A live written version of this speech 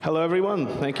Hello, everyone.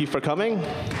 Thank you for coming.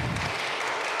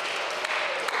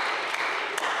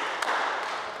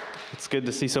 It's good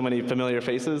to see so many familiar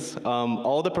faces.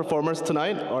 All the performers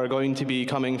tonight are going to be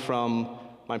coming from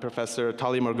my professor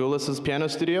Tali Morgulis' piano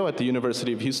studio at the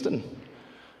University of Houston.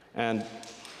 And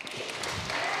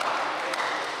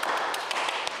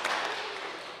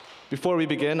before we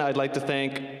begin, I'd like to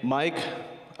thank Mike,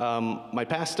 my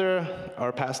pastor,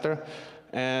 our pastor,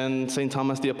 and St.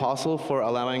 Thomas the Apostle for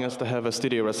allowing us to have a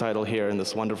studio recital here in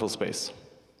this wonderful space.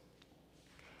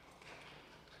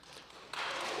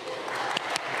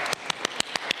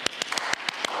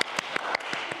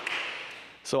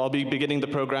 So I'll be beginning the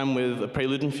program with a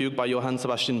prelude and fugue by Johann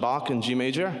Sebastian Bach in G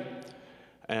major.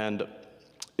 And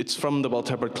it's from the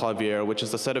Well-Tempered Clavier, which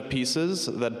is a set of pieces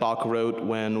that Bach wrote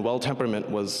when well-temperament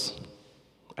was,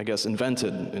 I guess,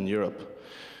 invented in Europe,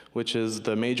 which is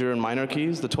the major and minor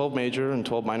keys, the 12 major and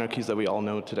 12 minor keys that we all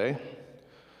know today.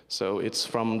 So it's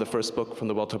from the first book from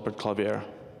the Well-Tempered Clavier.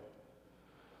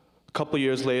 A couple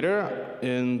years later,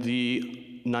 in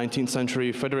the 19th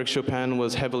century, Frédéric Chopin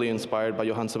was heavily inspired by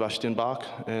Johann Sebastian Bach,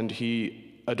 and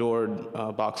he adored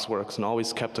Bach's works and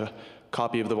always kept a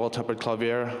copy of the Well-Tempered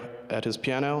Clavier at his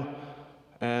piano.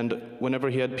 And whenever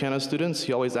he had piano students,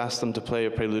 he always asked them to play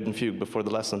a prelude and fugue before the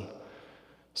lesson.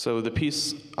 So the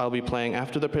piece I'll be playing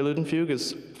after the prelude and fugue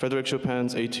is Frédéric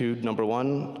Chopin's Etude No.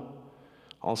 1,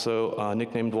 also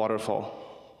nicknamed Waterfall.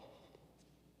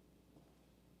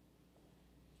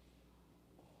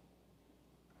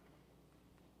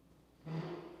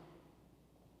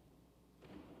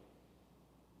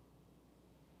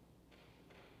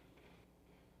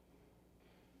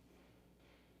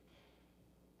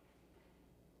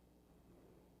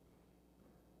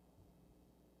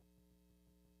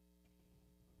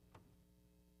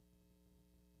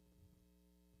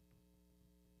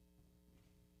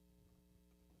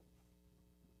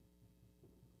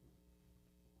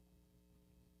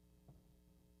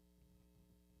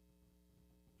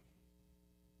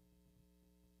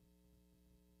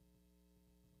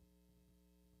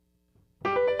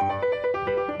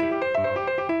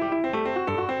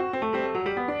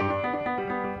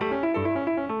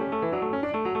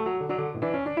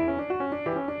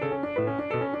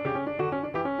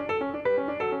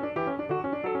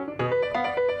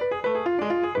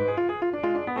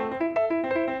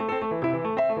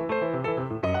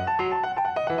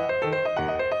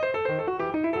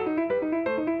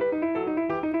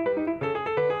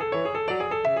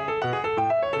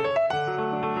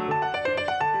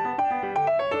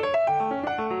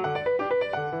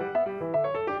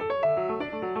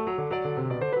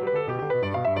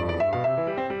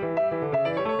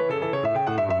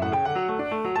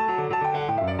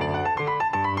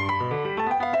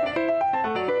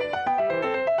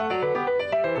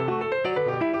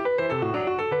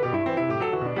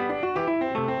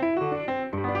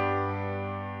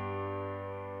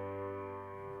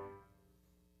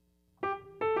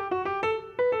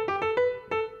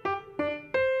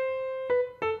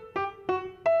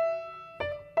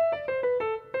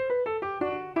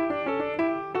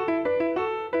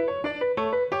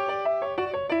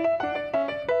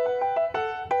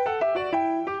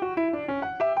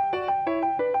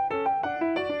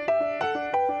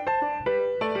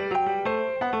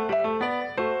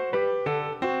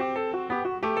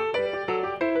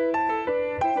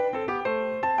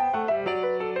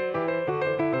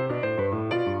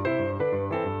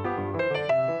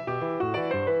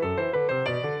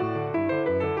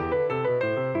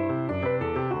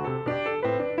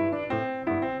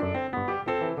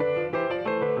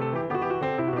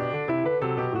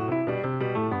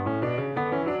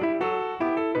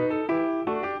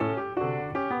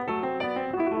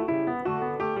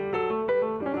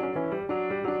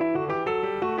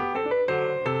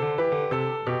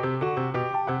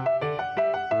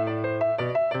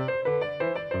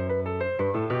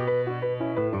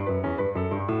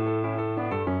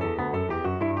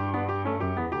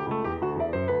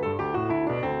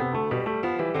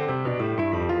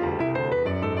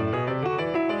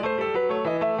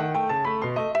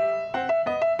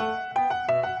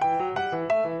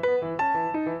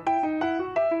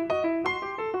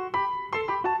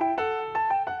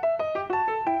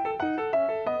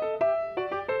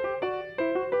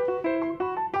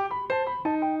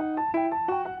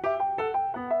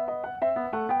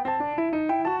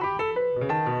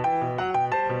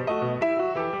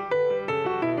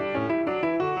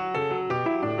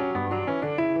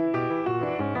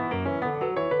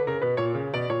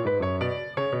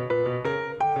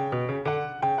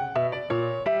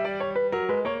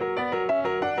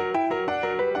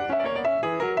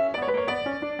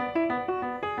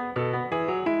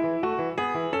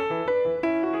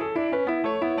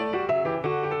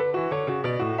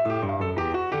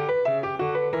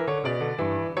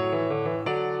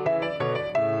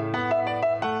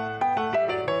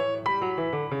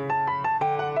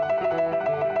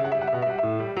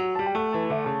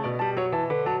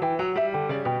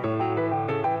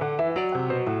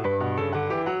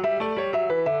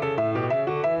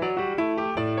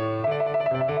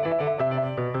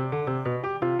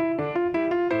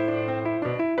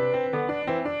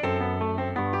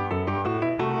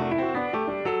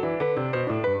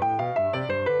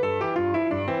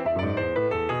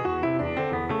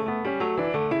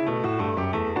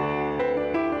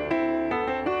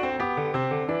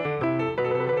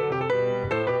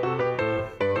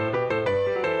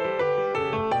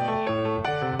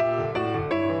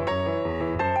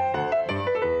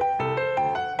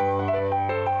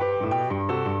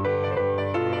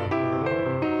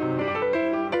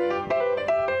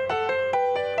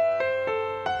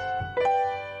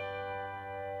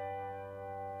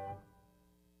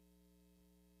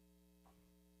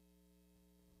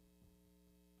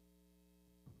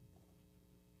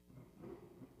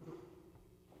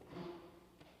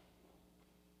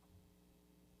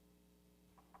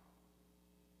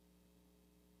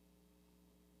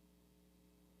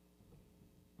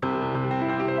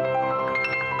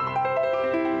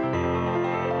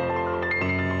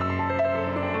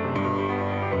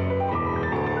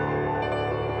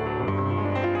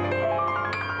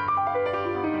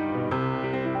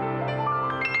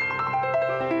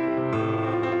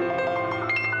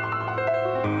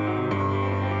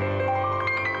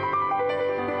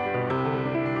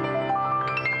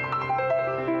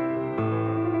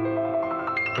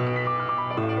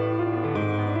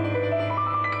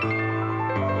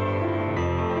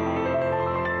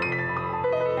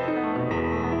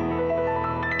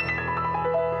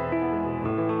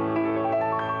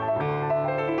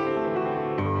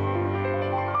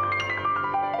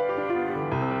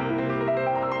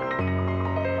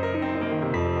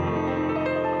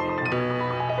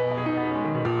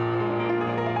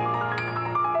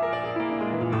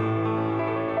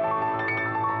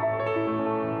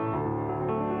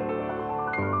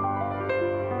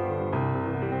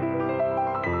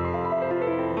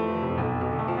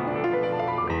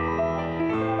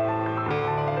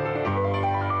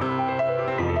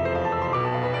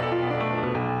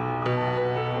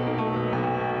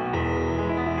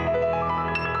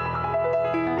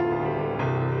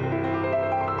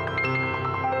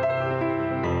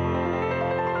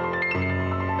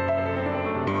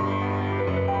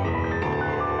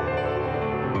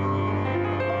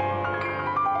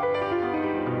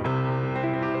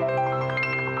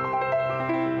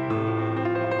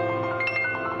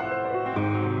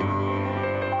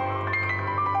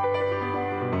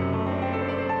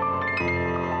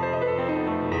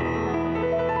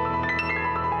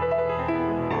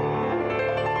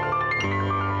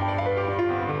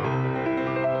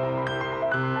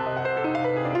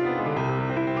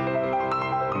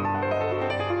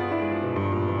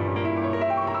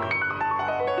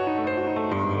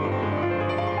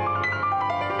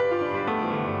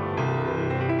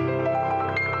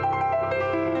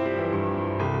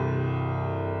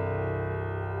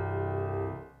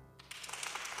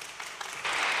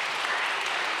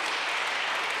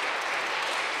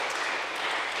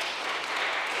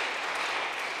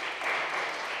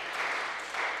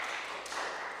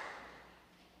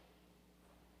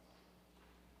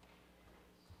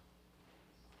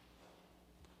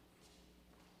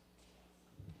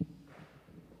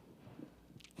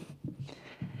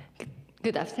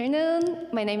 Good afternoon.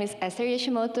 My name is Esther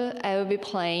Yoshimoto. I will be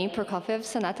playing Prokofiev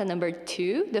Sonata Number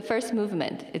 2, the first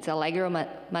movement. It's Allegro ma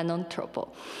non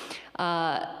troppo.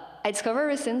 I discovered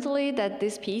recently that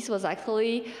this piece was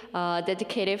actually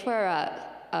dedicated for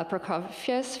a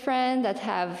Prokofiev's friend that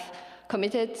have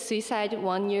committed suicide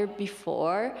 1 year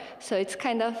before. So it's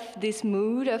kind of this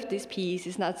mood of this piece.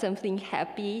 It's not something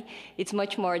happy. It's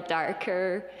much more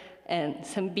darker and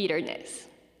some bitterness.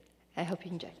 I hope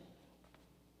you enjoy.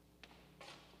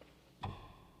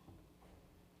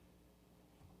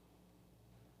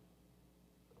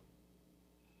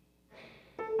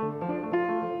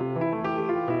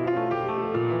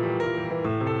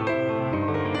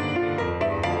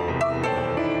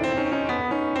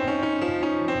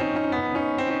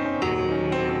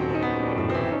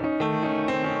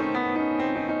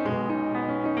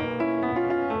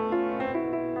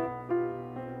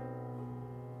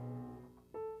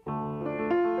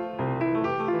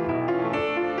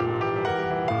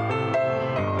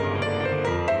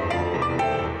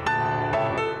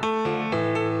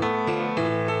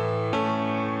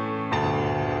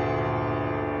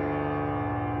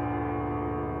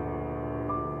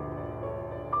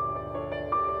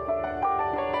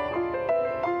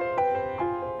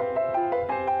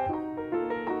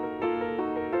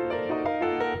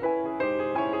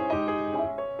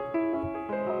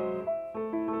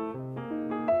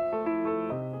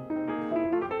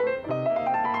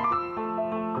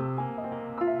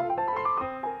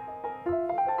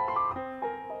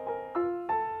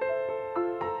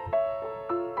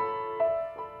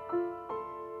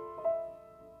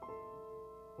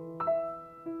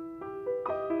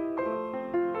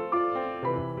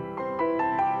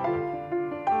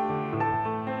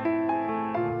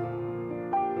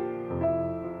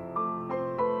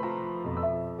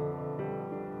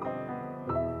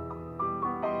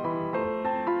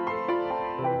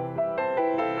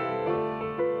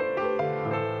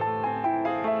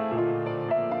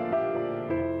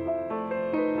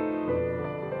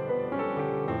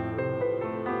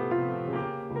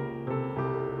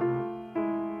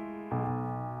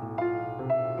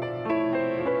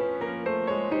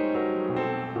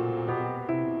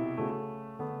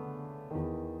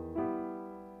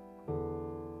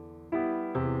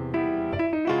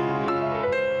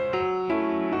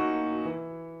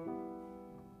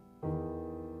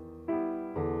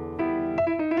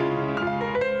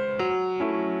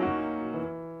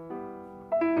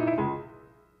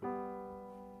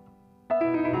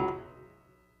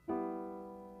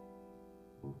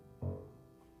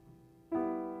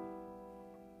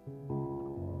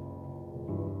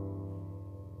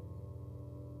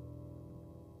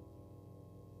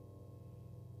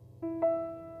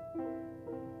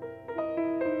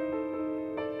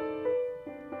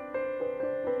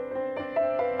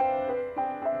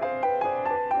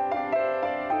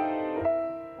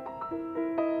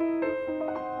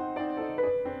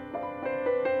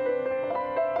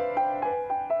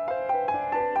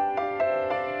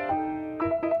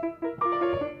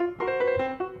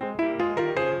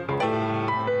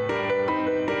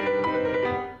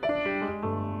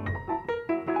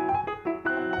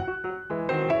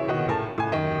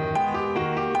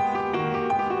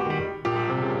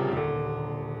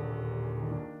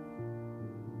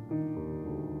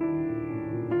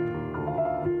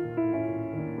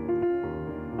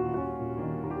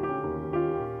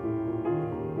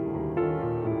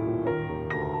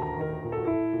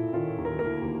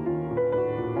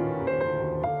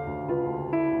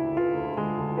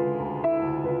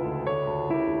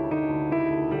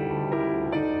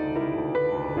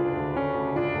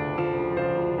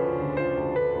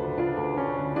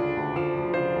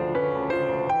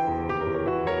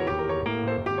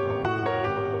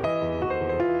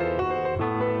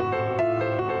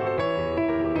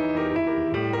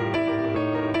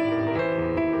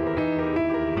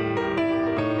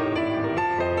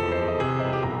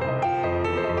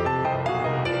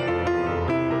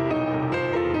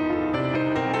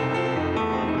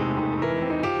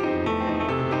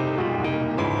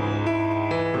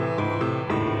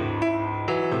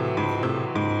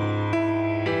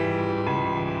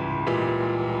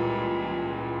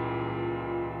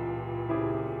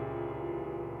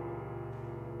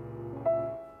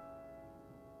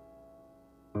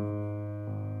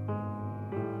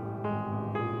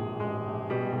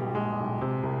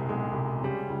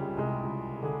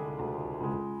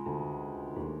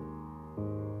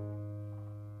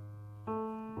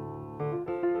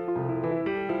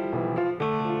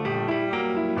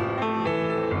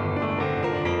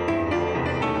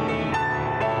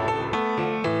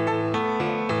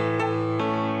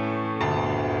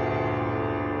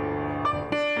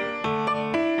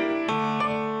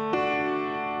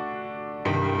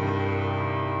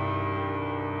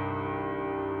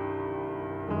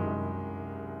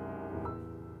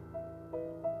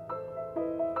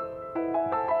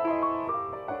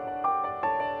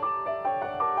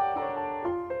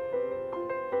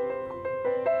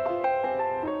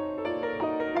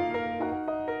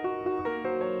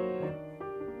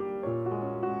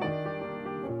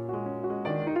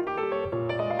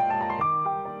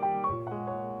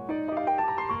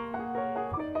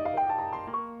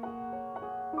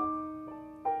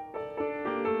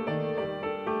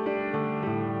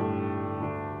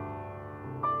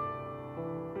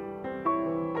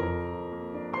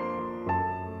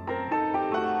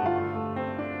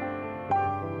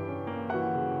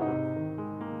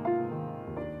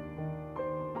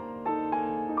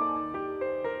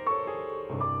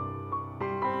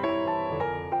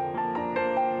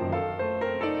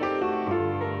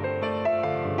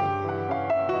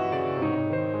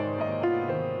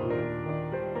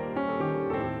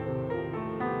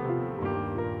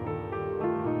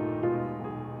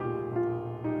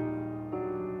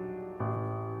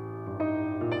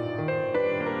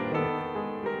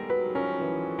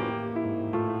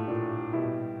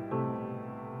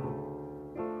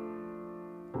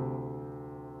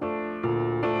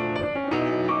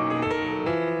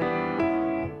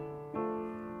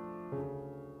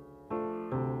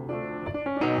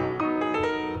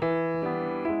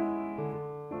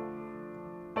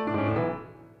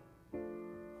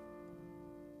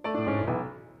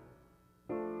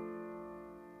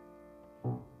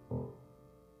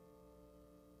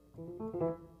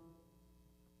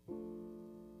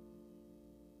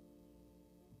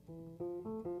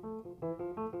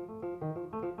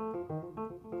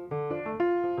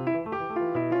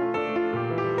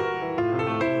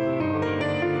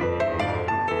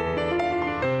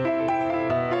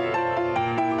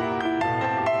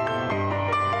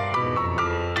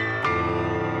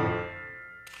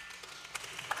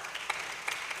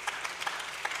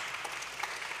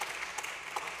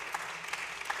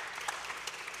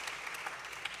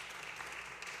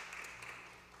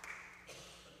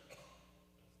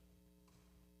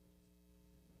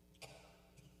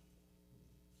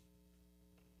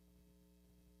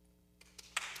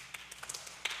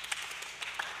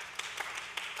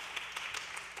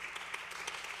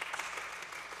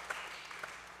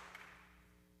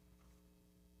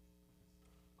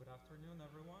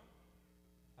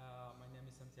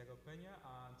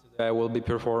 I will be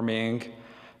performing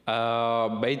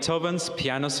Beethoven's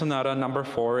Piano Sonata Number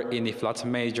 4 in E flat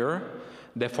major,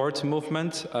 the fourth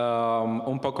movement,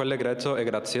 un poco allegretto e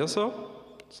grazioso.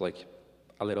 It's like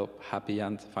a little happy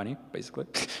and funny, basically.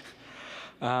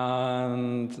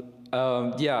 And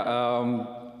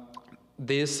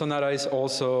this sonata is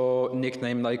also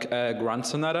nicknamed like a grand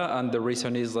sonata, and the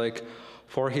reason is like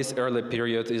for his early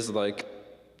period is like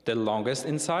the longest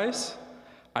in size,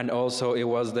 and also it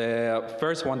was the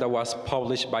first one that was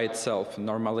published by itself.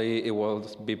 Normally it will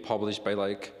be published by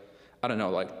like, I don't know,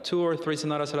 like 2 or 3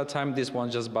 sonatas at a time. This one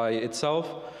just by itself,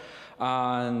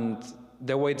 and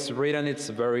the way it's written, it's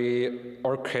very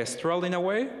orchestral in a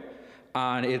way,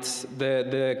 and it's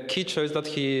the key choice that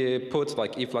he puts,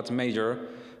 like E flat major.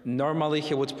 Normally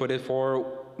he would put it for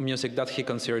music that he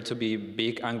considered to be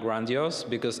big and grandiose,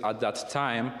 because at that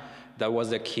time that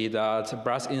was the key that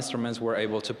brass instruments were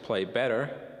able to play better.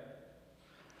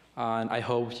 And I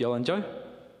hope you'll enjoy.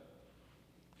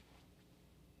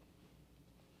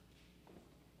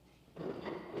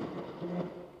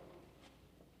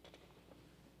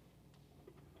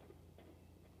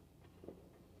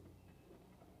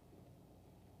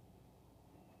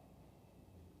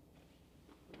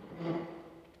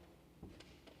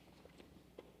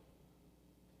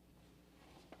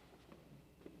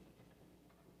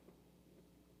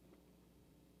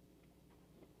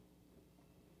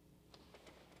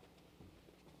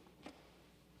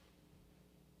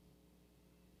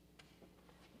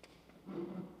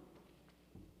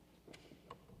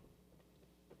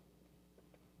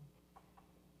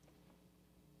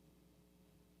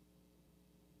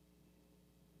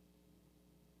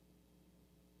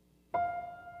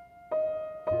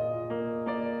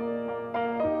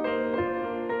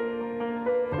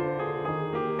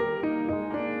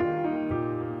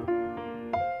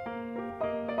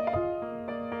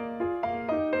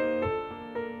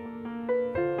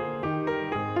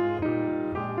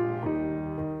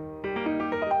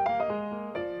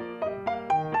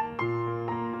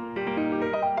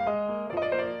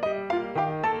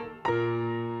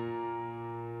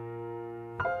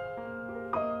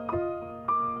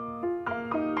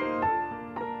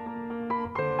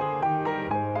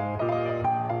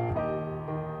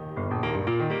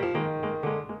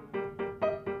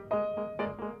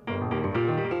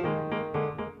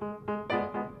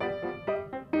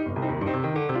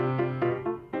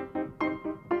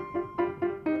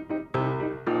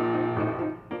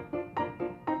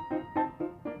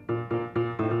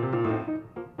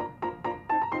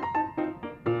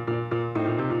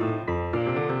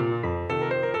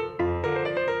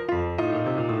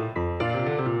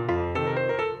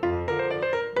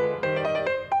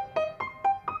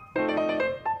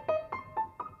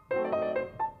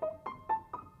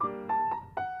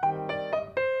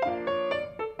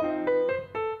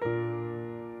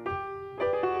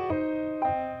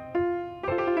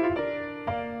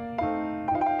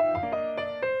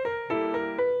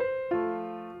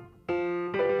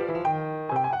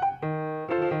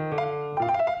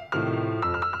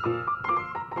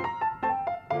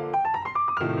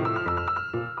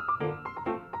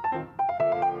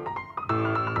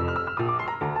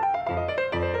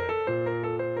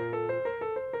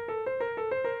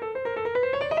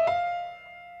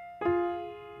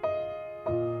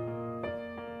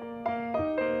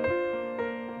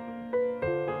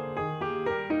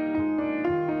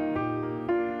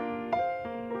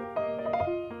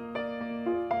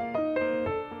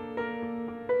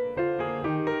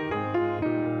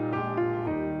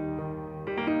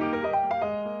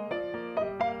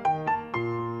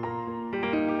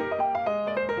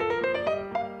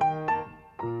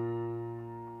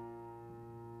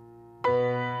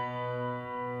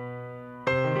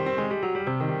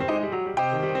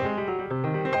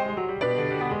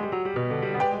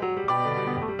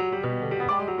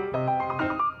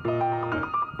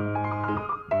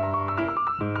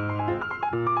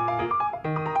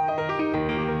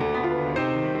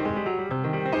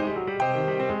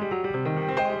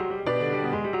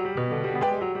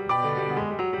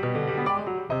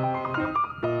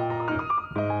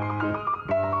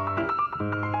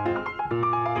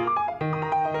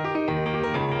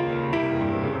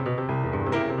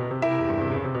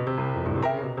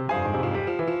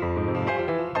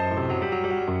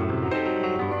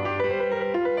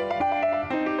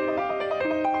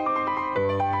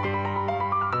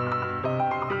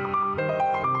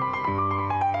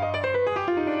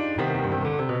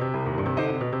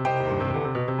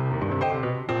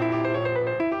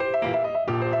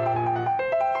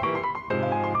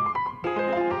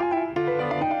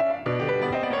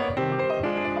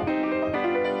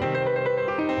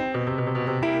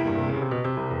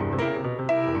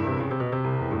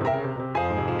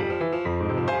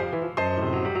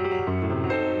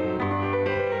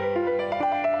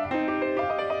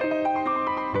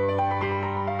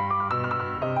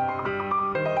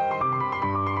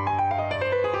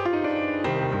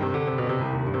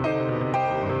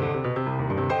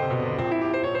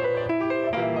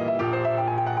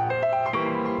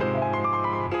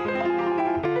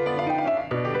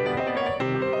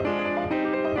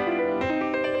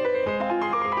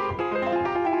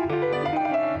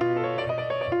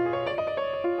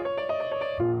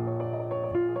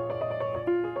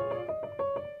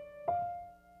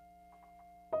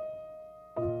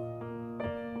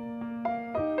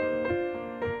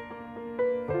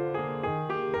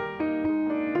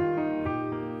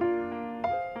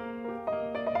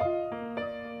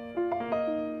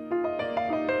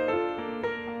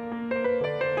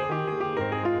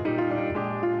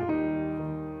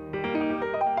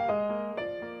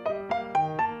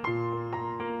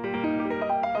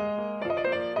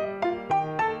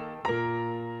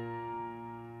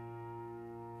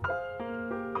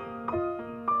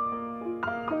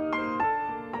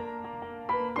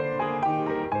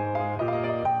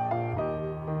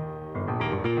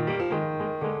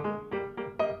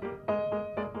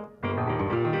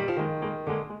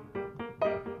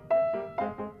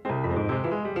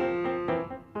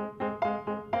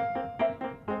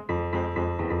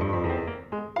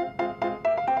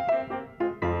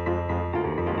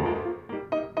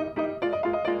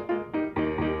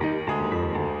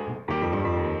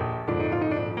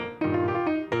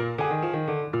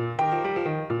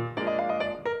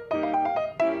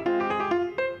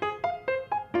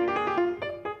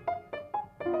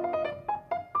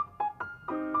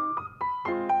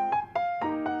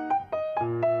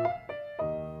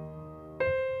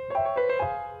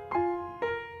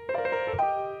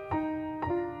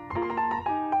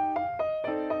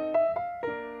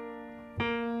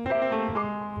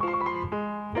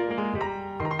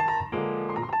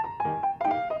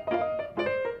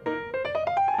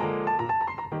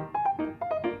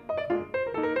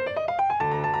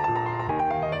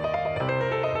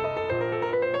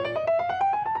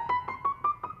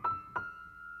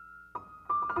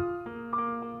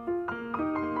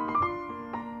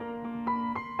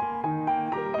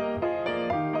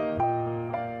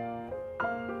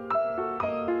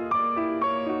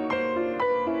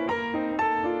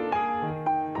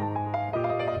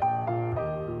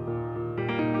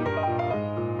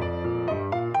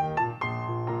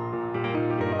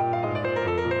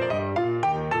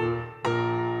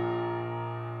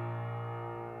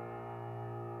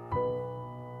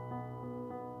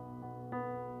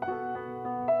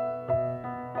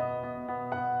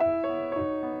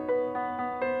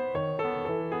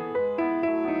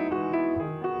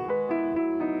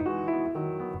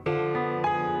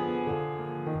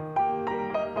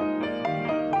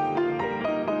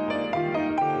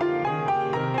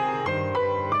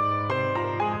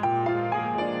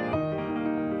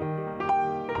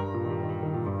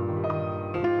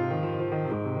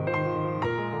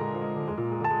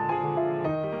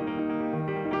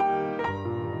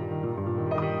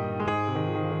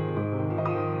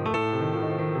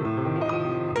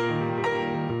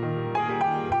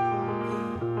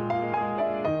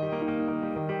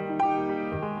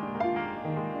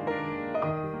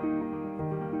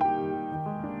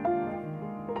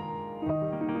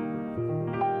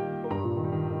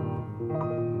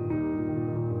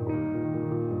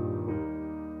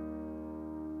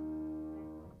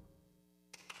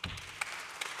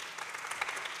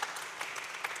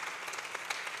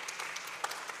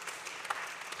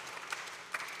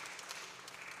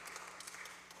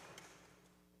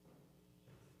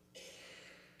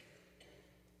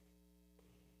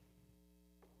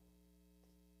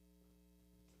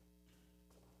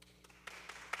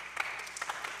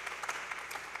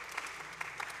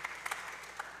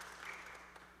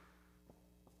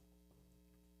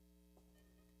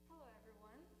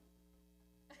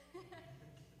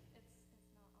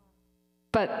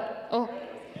 But,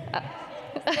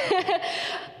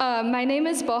 my name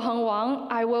is Boheng Wang.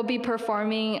 I will be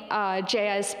performing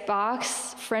J.S.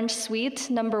 Bach's French Suite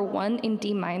number 1 in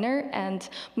D minor, and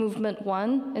movement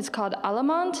 1 is called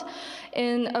Allemande.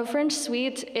 In a French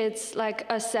suite, it's like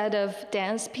a set of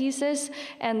dance pieces,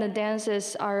 and the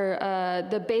dances are,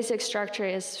 the basic structure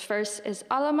is first is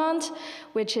Allemande,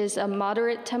 which is a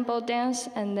moderate tempo dance,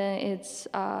 and then it's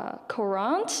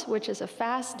Courante, which is a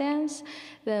fast dance.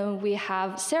 Then we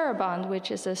have Sarabande,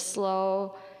 which is a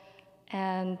slow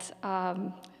and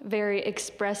very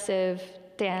expressive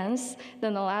dance.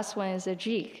 Then the last one is a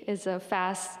jig, it's a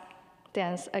fast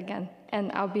dance again.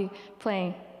 And I'll be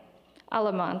playing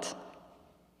Allemande.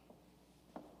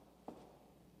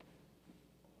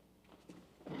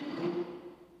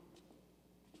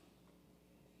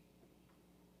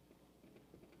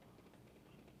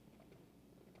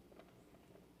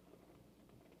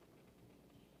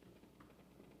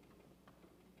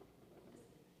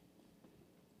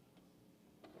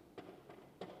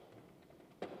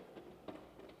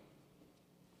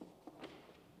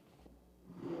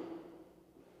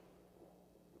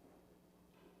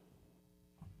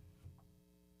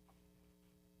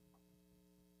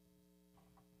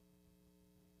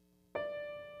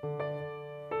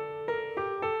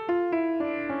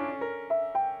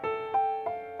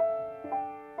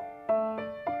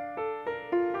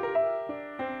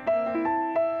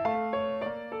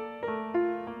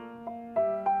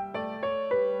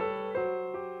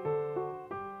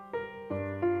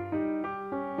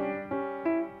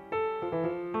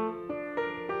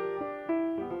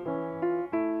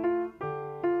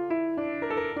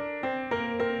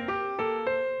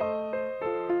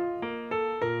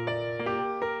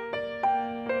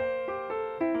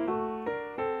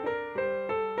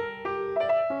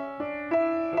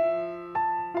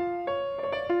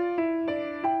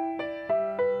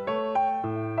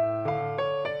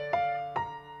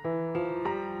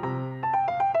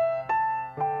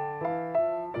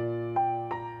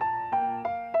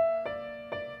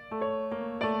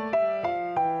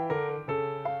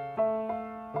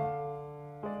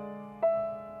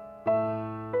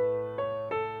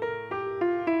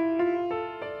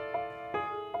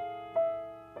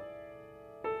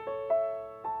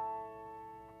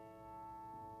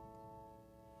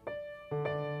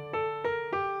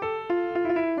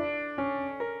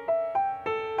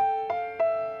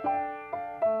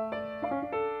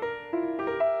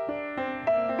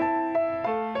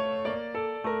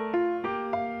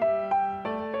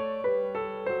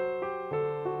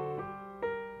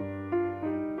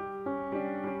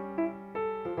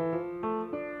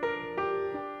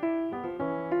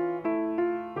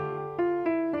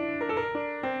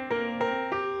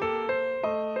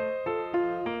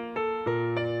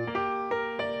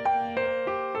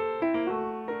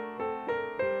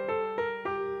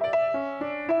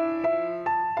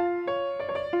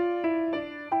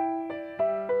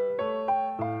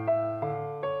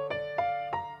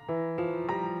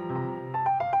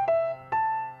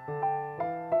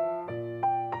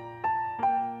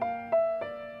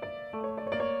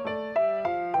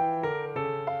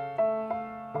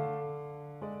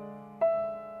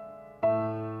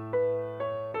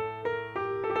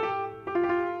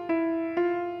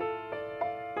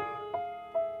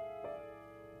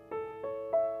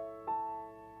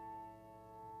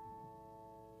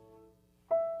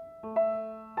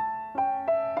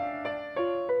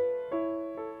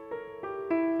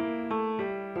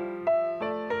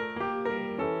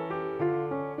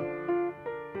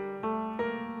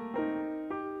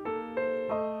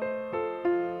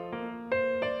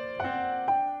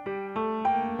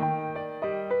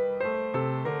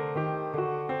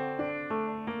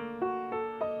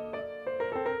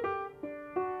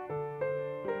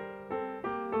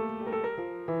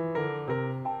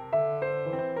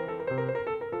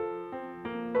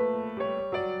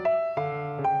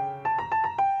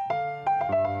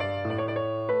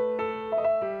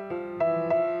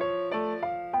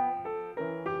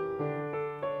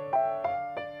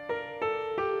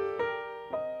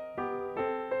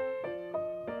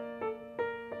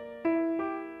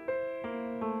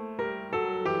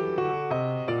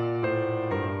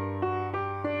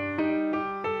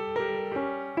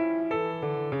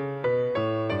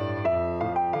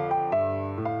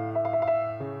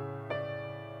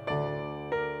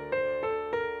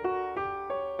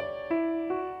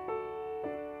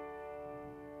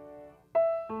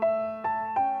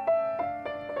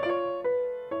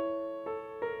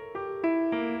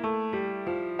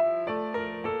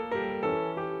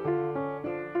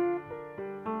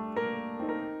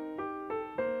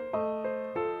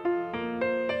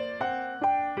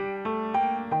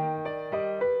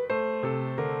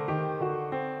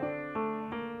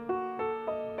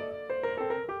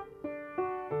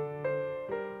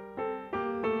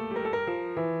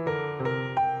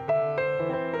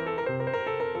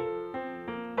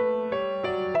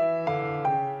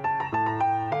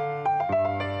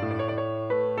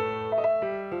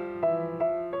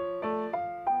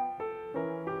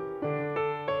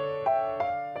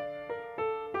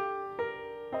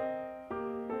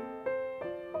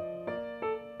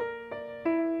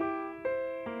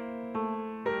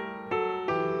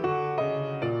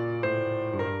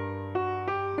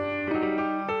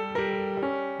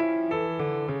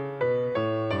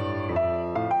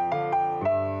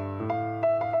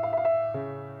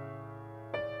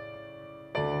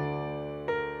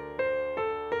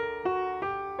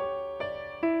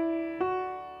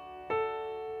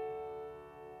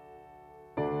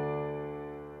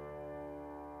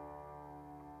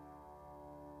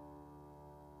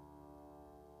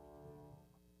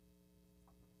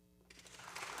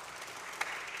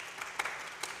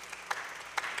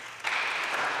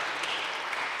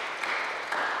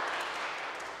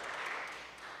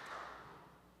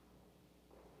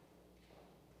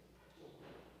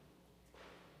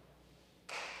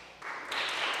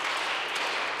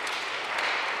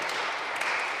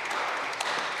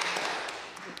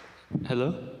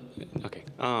 Hello? Okay.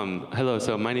 Hello,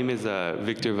 so my name is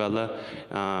Victor Vella,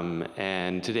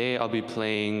 and today I'll be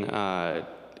playing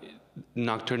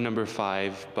Nocturne number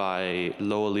 5 by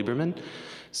Lowell Lieberman.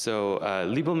 So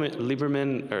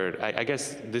Lieberman, or I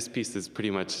guess this piece is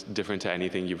pretty much different to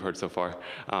anything you've heard so far.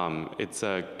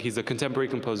 He's a contemporary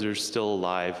composer still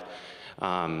alive.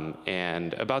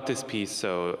 And about this piece,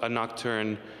 so a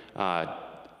nocturne,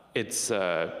 it's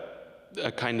a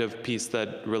kind of piece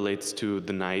that relates to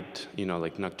the night, you know,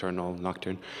 like nocturne.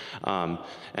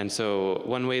 And so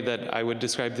one way that I would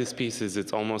describe this piece is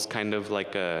it's almost kind of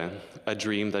like a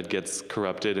dream that gets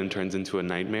corrupted and turns into a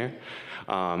nightmare.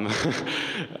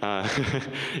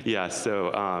 Yeah,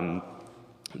 so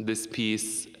this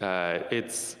piece,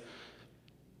 it's,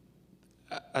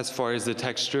 as far as the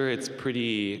texture, it's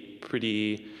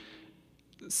pretty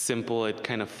simple. It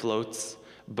kind of floats.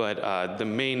 But the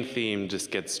main theme just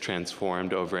gets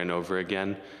transformed over and over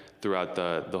again throughout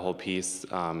the whole piece,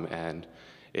 and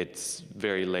it's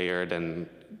very layered and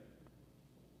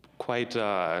quite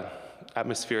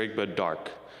atmospheric but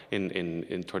dark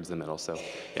in towards the middle. So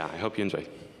yeah, I hope you enjoy.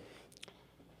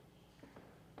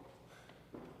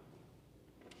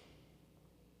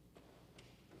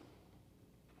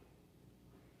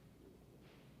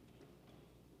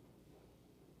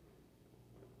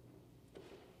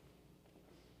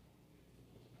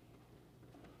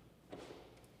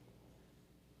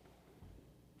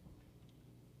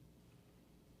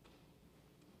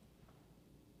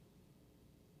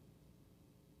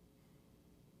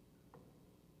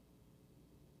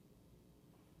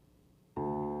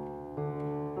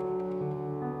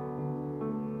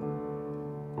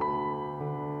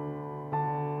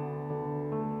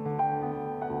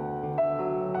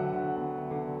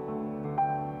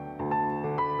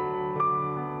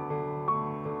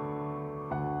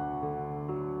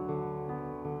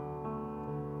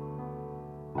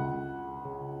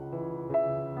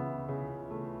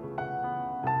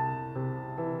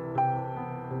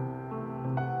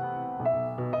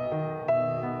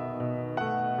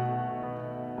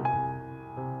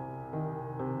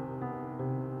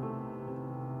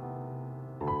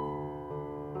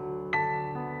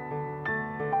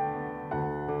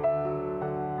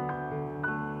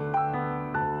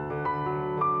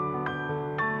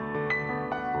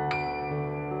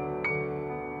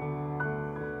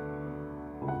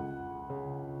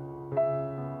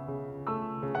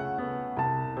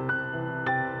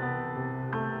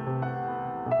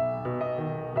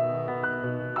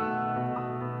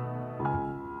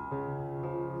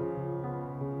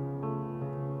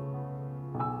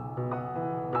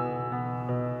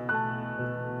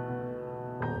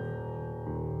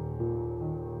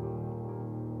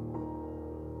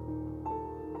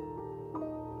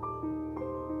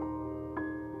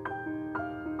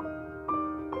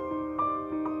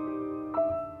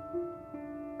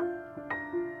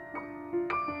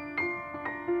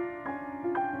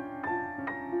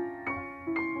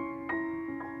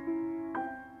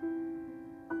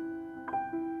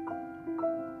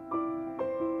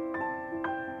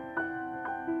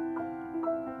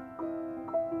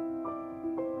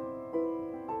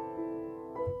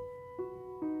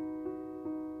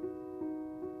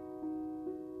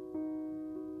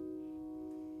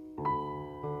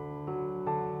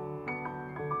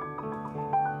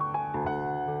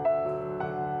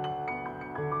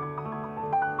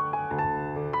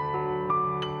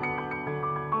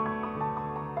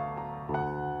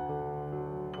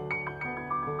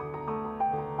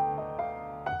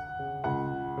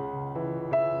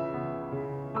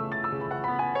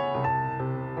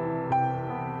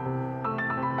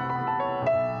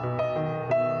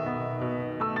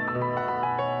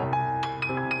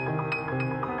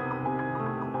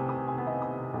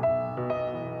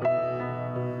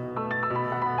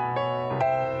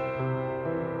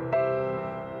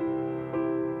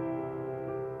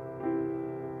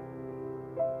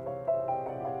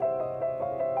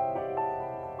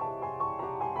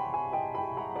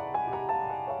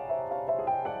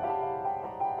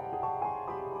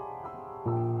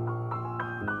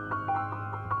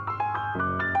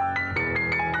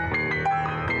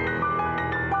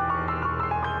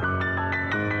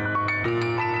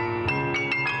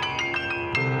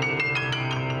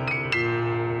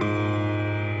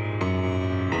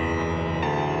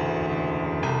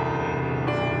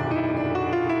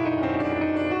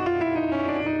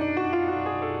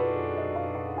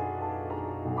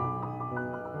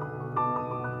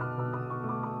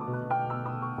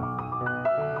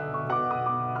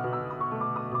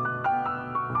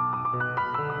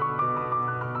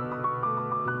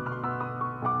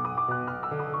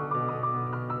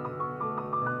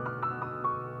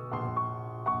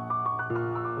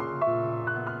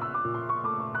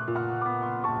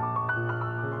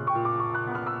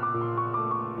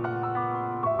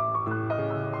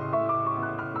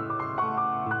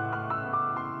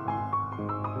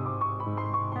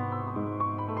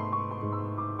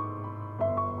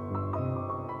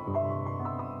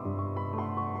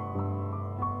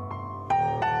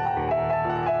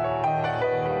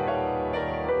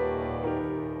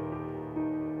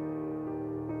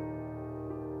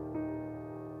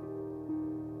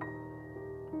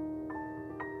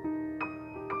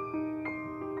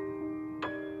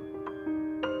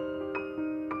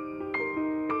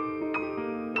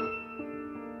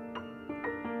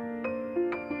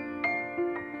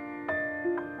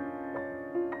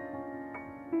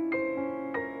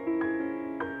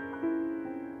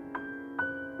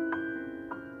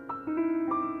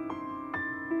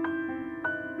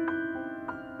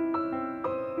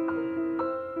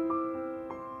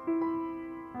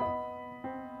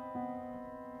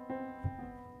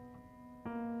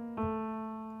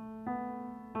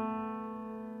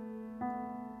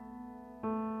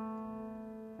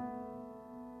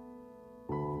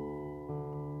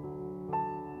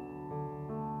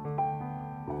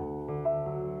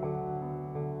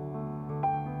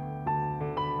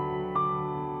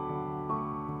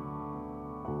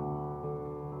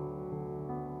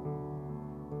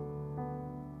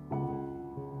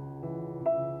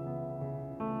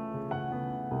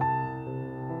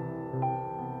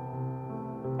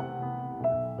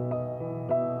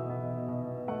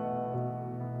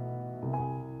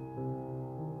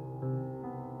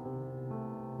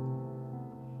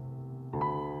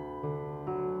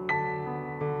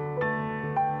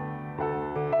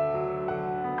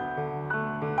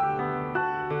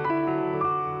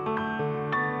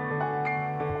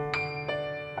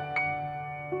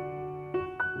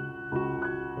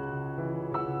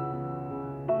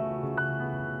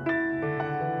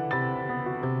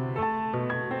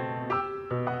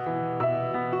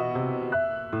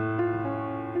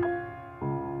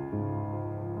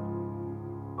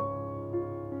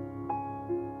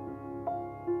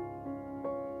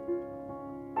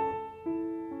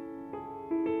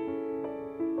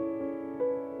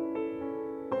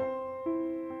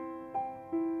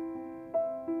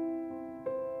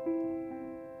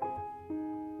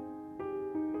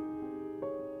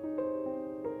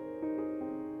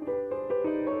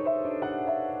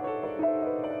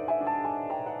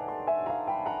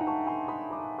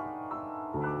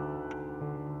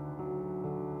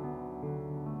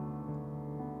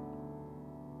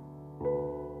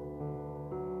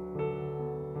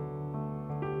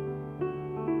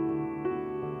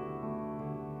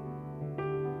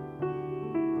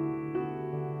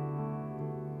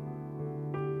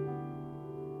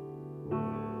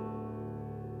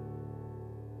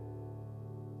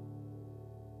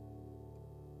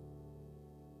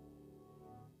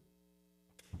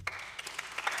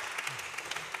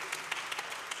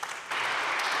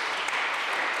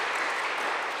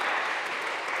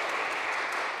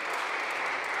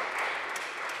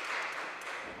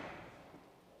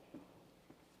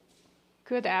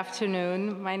 Good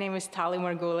afternoon. My name is Tali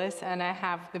Morgulis, and I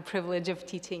have the privilege of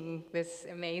teaching this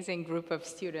amazing group of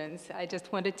students. I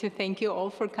just wanted to thank you all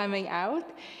for coming out.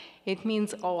 It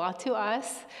means a lot to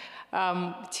us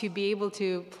to be able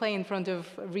to play in front of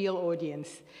a real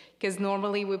audience, because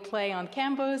normally we play on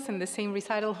campus in the same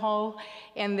recital hall,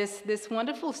 and this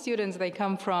wonderful students, they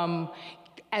come from,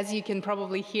 as you can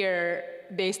probably hear,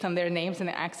 based on their names and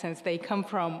accents, they come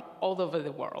from all over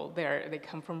the world. They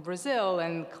come from Brazil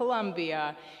and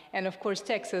Colombia, and of course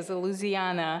Texas,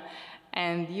 Louisiana,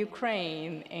 and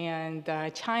Ukraine, and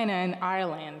China and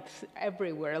Ireland,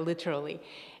 everywhere, literally.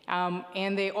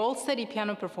 And they all study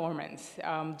piano performance,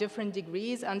 different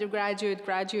degrees, undergraduate,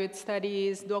 graduate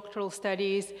studies, doctoral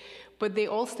studies, but they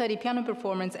all study piano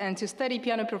performance, and to study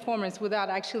piano performance without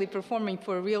actually performing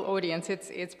for a real audience,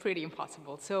 it's pretty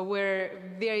impossible. So we're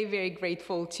very, very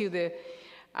grateful to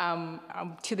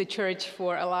the church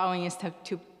for allowing us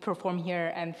to perform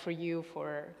here, and for you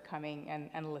for coming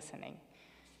and listening.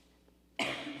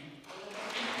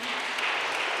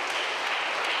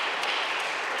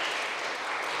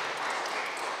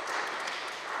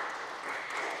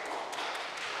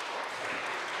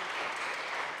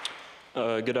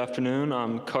 Good afternoon,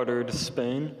 I'm Carter de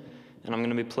Spain, and I'm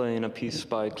going to be playing a piece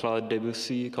by Claude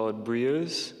Debussy called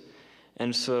Brieuse.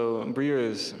 And so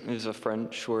Brieuse is a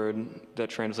French word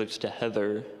that translates to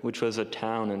heather, which was a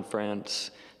town in France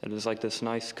that was like this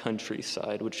nice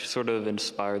countryside, which sort of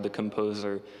inspired the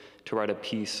composer to write a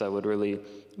piece that would really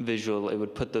it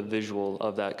would put the visual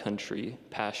of that country,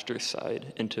 pasture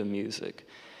side, into music.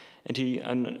 And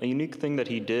a unique thing that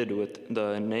he did with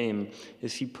the name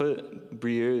is he put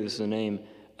Brieuse, the name,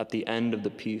 at the end of the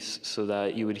piece so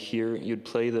that you'd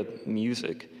play the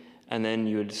music, and then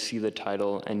you would see the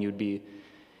title, and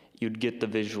you'd get the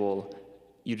visual,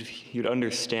 you'd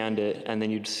understand it, and then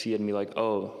you'd see it and be like,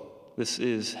 oh, this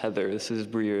is heather, this is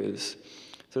Brieuse.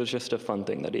 So it's just a fun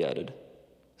thing that he added.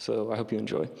 So I hope you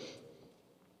enjoy.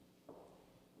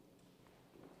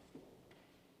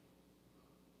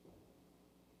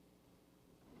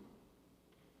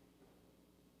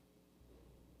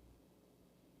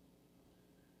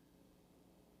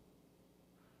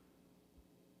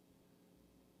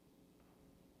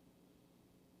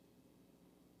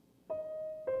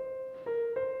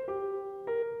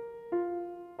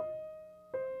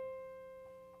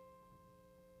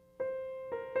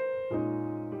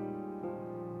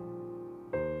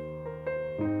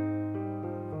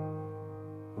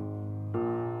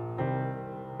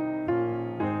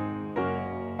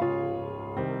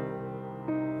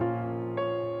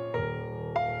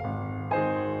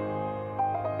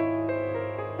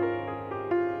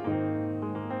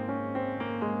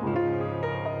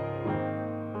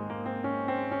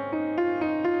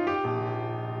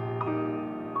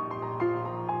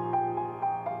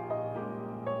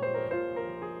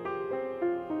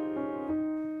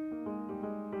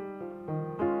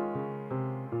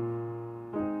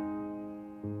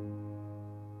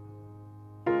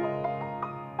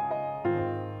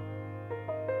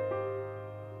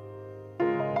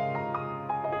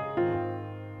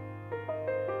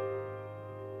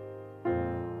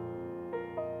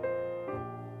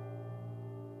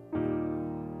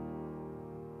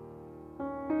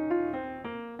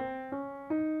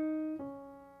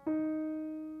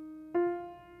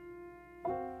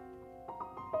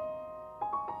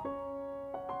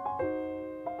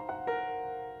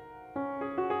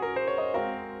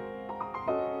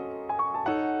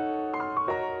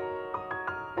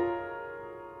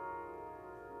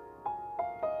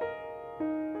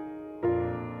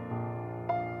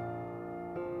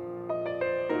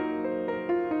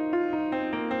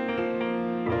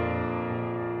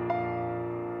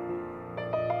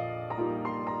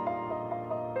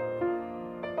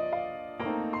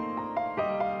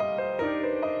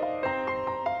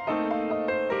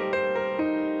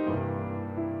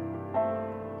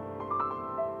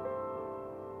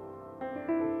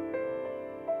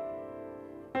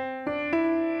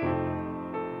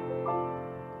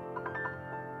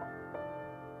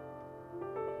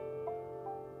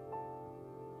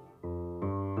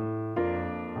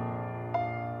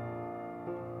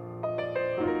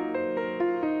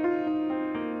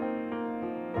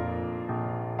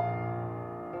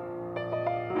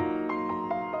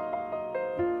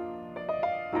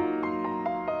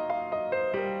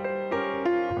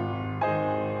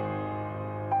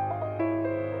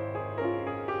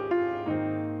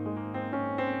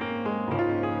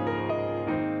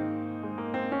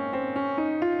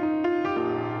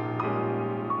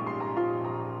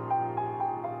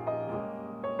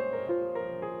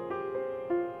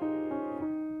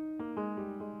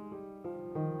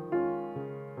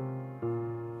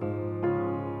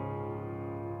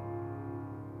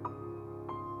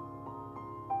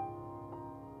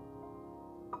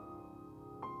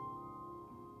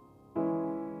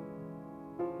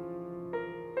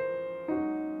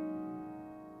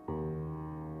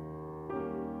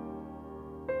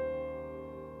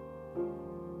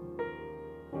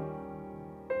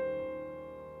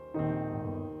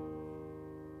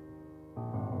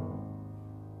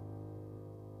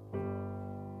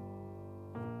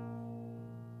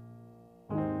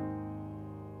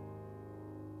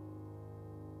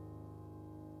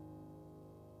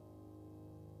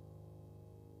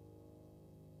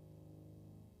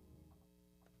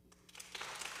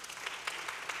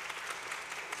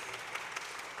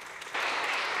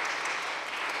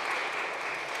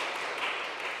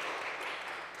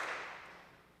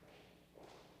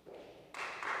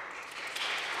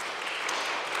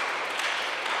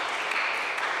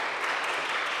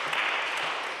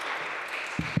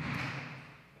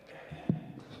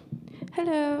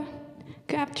 Hello,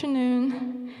 good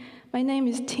afternoon. My name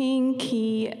is Ting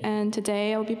Ki, and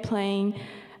today I'll be playing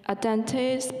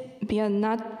Andante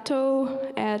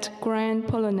Spianato at Grand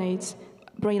Polonaise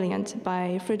Brilliant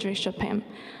by Frédéric Chopin.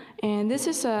 And this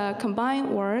is a combined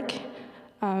work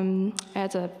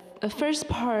as a first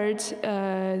part,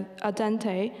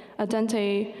 Andante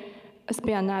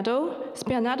Spianato.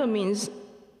 Spianato means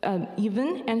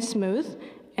even and smooth,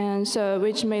 and so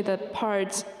which made the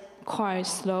parts quite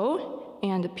slow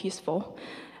and peaceful.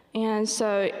 And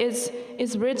so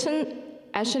it's written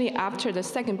actually after the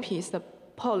second piece, the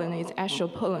Polonaise, actual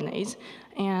Polonaise,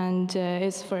 and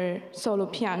it's for solo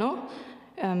piano.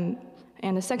 And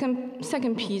the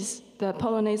second piece, the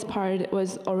Polonaise part,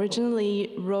 was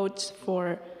originally written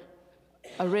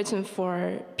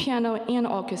for piano and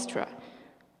orchestra.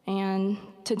 And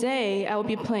today I will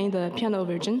be playing the piano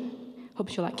version.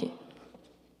 Hope you like it.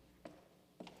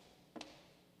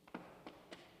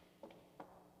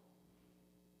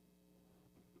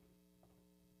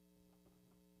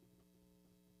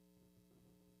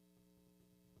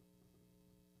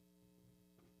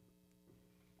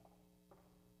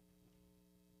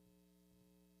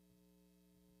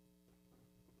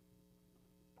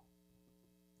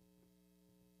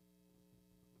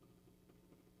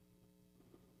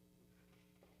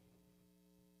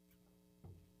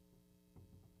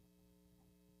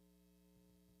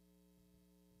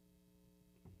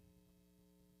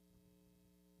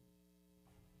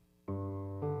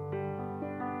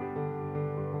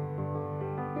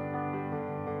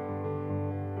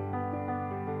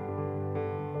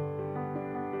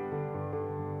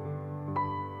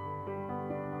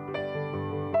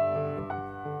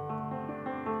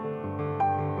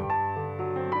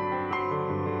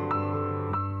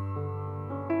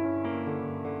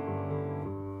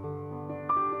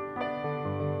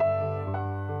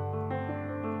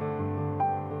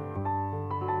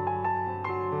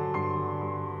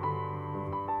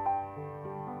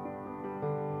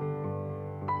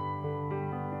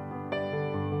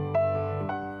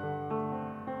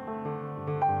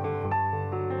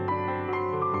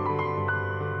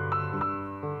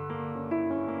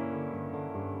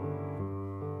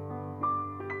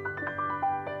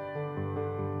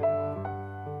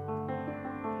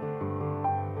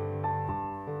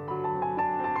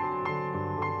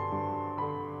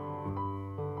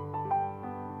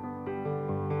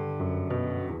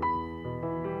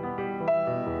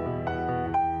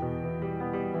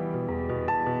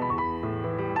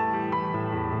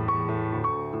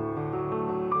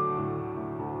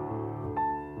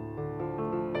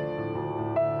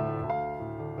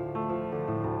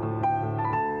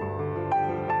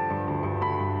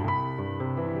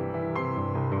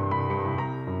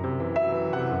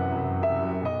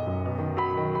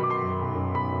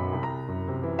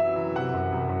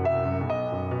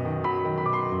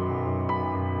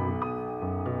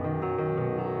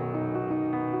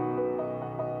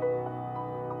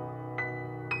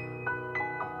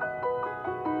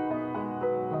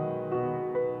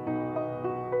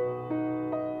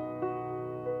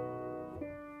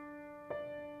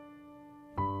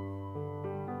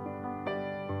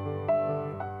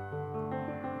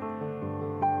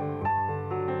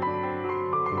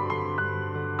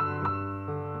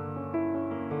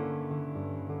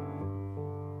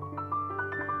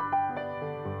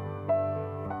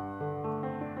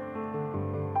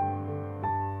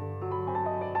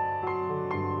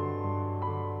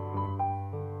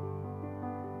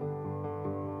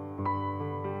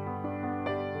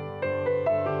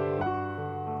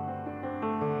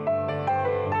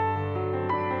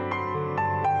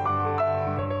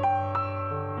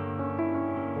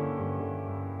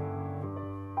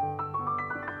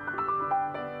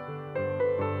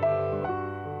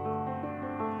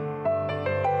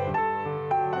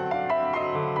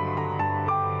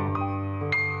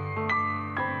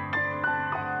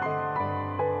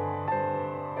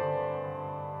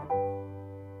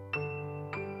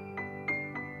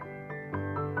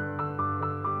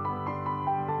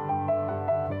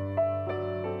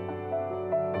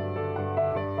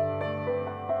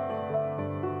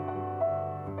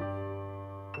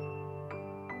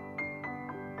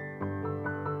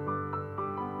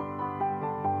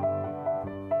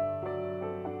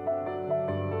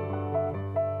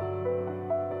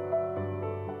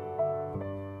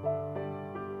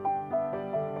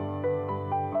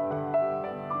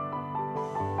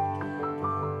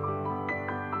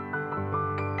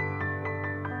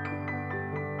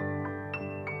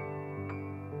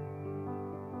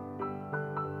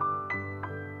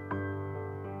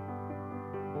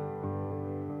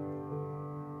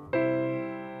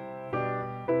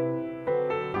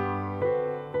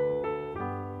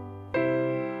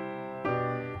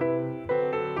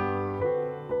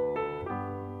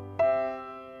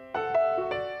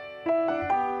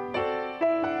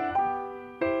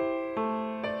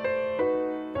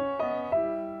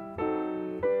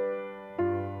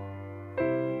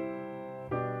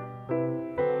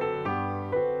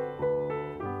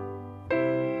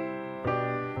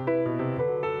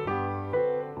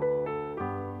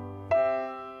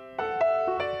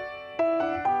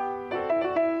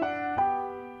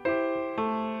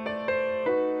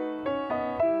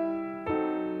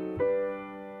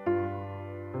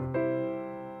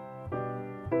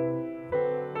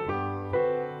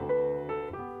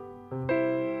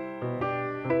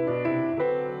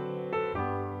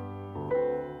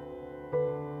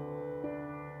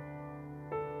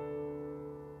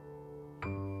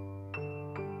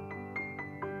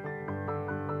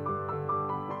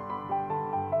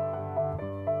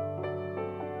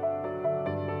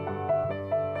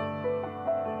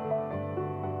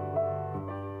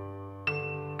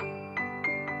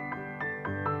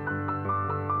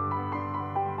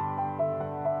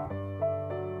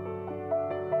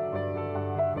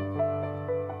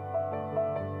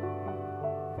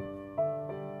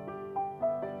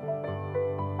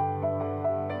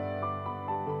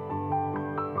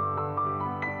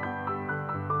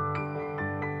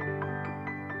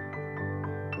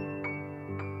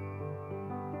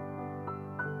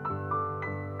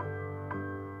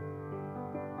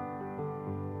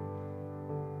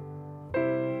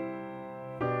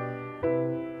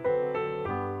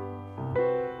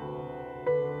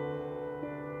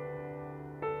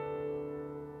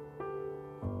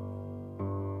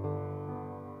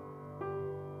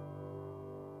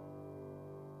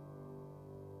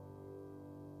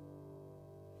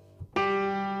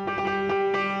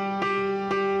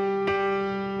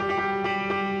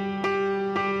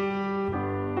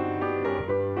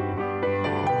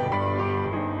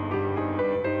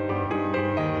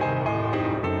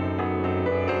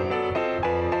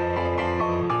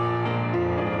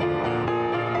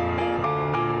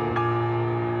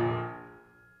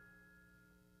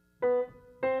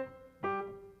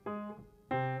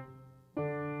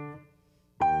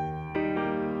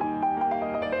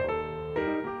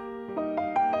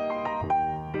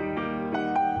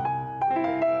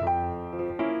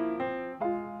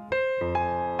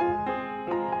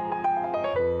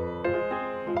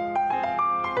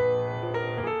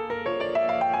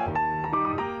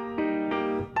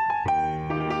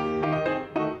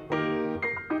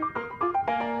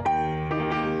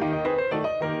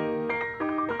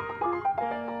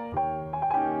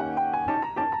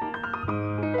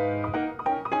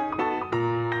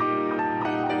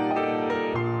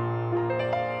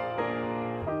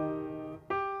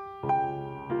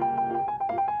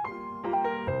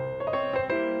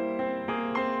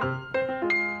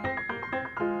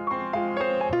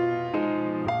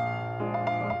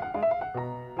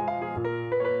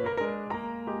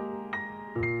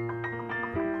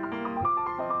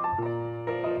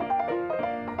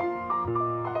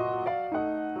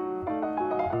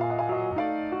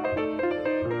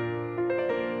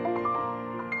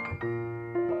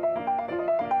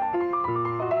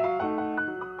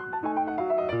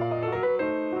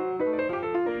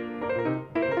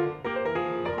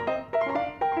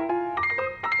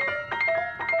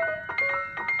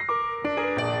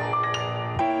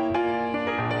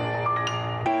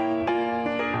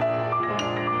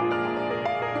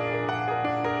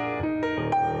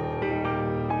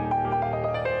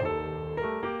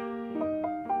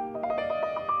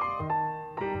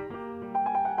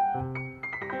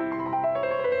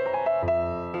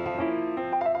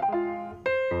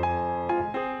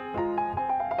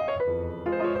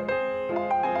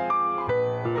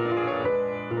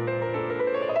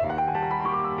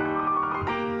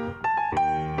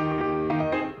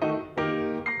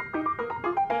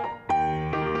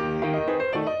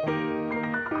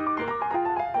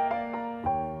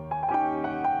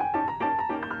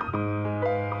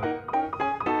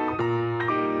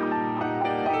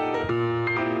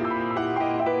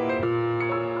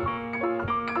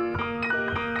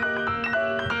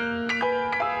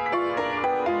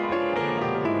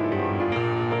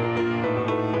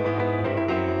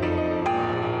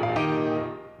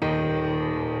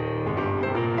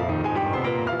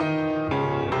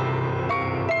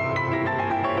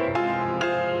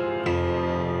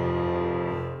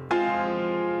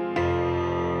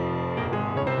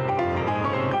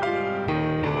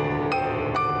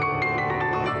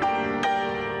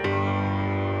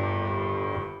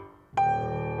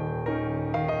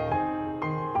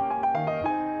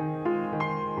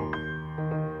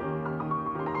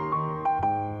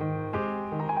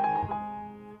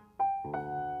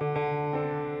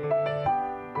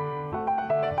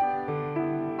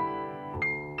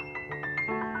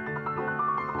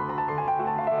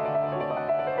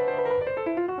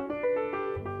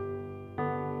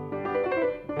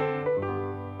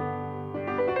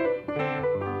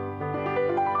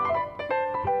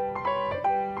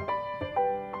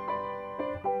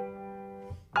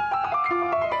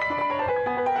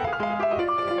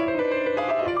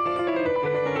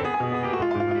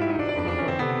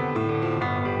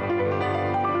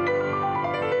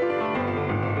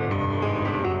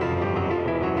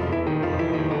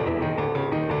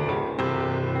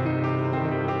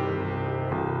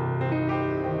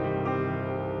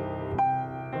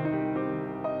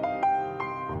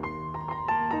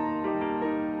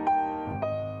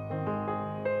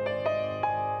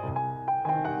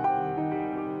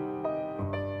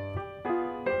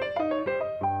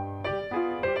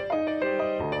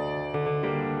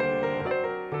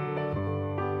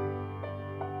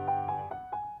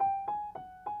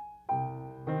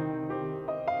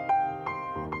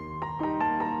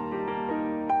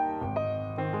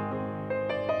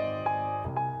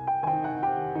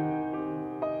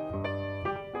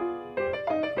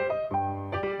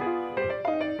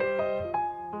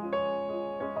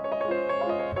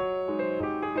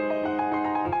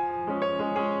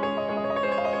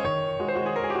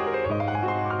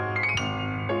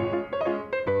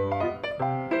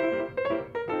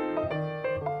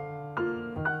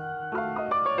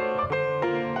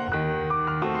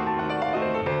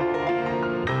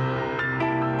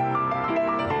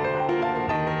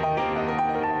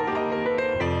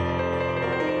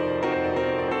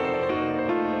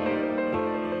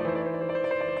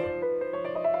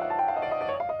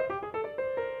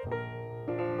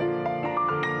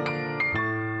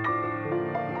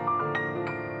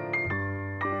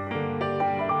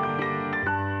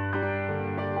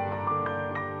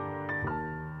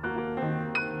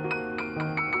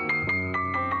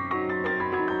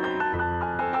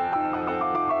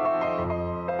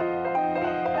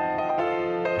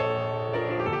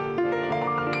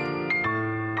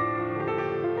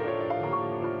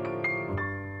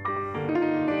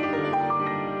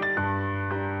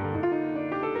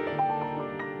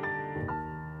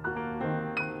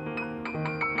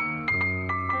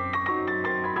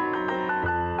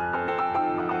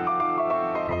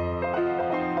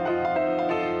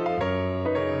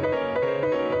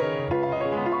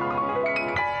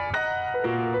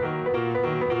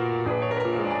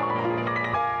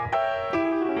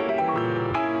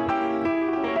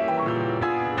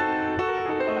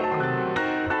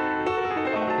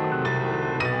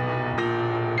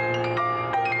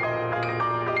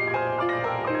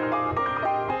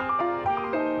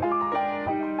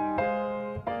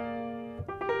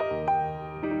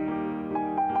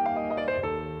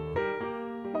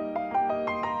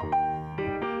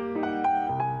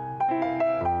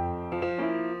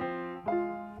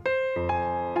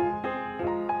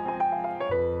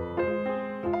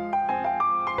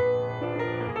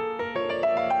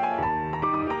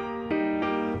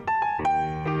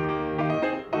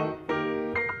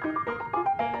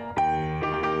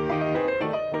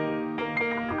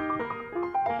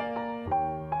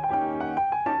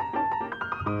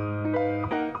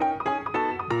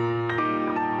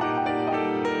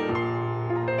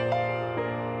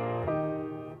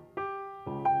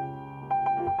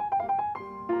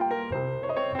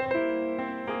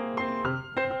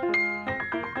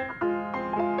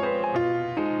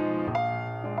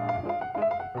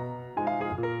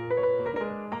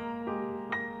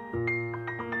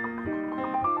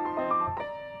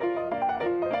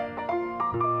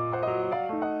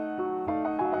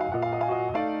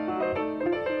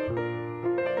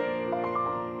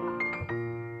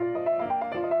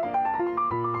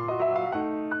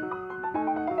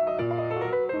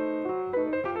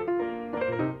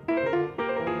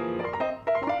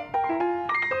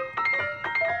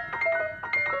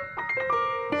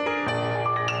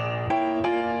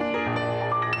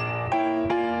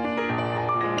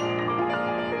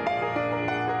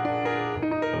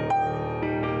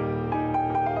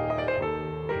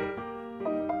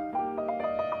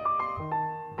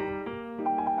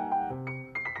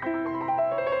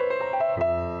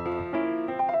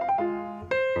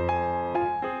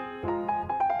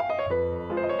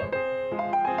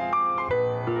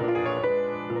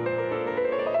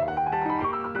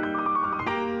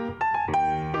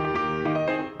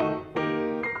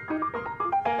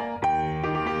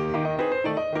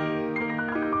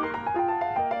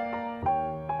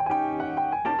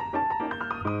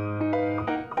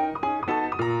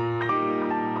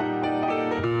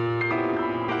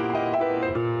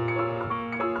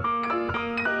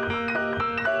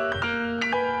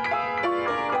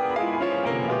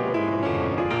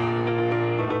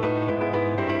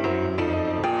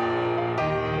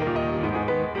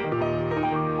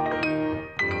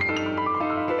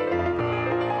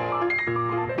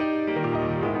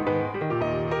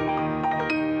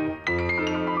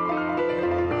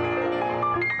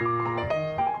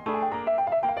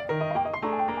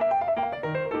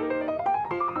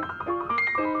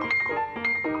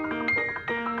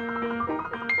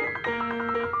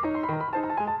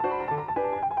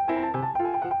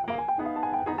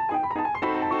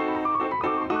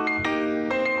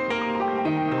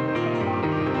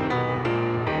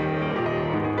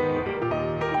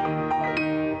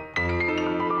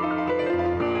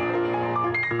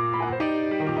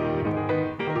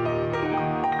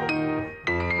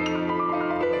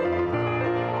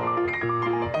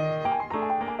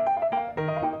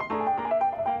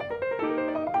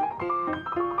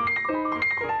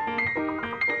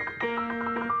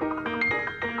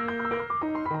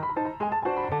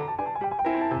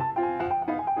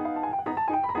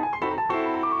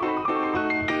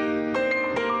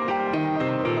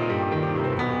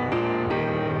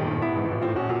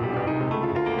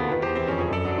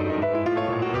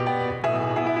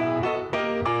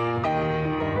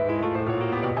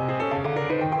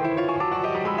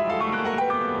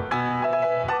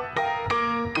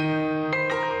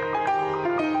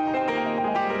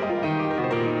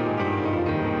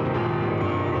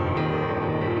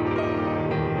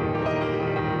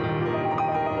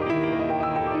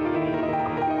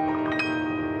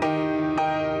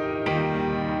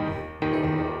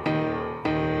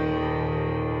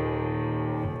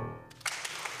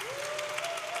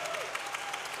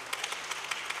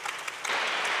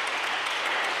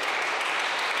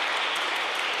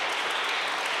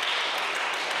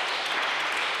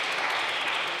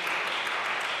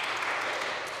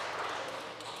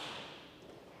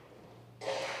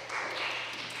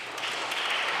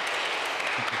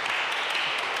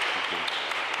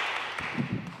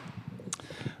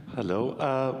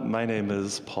 Hello, my name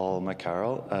is Paul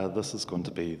McCarroll. This is going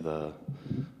to be the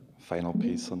final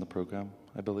piece on the program,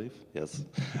 I believe. Yes.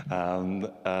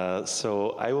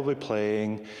 So I will be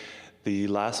playing the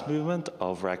last movement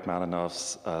of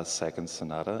Rachmaninoff's second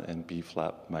sonata in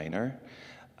B-flat minor.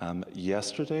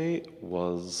 Yesterday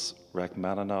was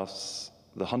Rachmaninoff's,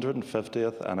 the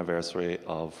 150th anniversary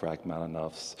of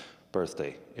Rachmaninoff's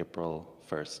birthday, April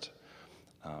 1st.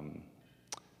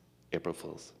 April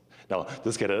Fools. No,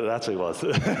 just kidding, it actually was.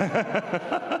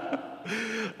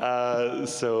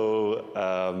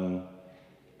 So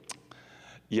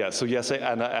yes,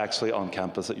 and actually on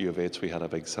campus at U of H, we had a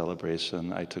big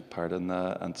celebration. I took part in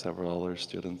that, and several other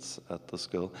students at the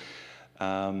school.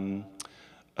 Some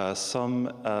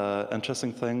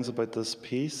interesting things about this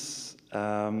piece.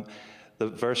 The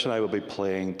version I will be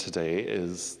playing today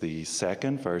is the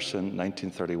second version,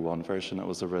 1931 version. It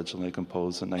was originally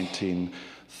composed in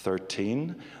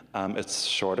 1913. It's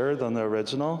shorter than the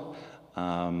original.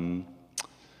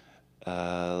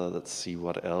 Let's see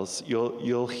what else.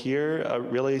 You'll hear a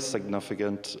really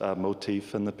significant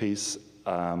motif in the piece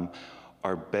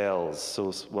are bells.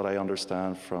 So what I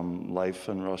understand from life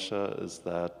in Russia is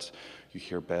that you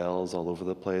hear bells all over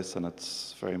the place, and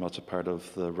it's very much a part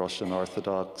of the Russian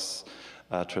Orthodox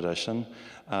tradition.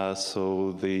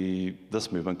 So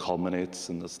this movement culminates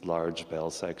in this large bell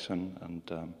section,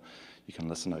 and you can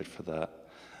listen out for that.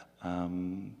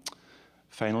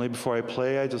 Finally, before I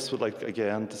play, I just would like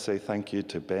again to say thank you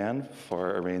to Ben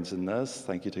for arranging this.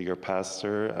 Thank you to your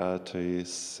pastor, to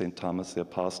St. Thomas the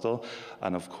Apostle,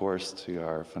 and of course to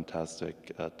our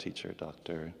fantastic teacher,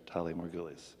 Dr. Tali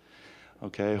Morgulis.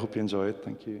 Okay, I hope you enjoy it.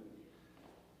 Thank you.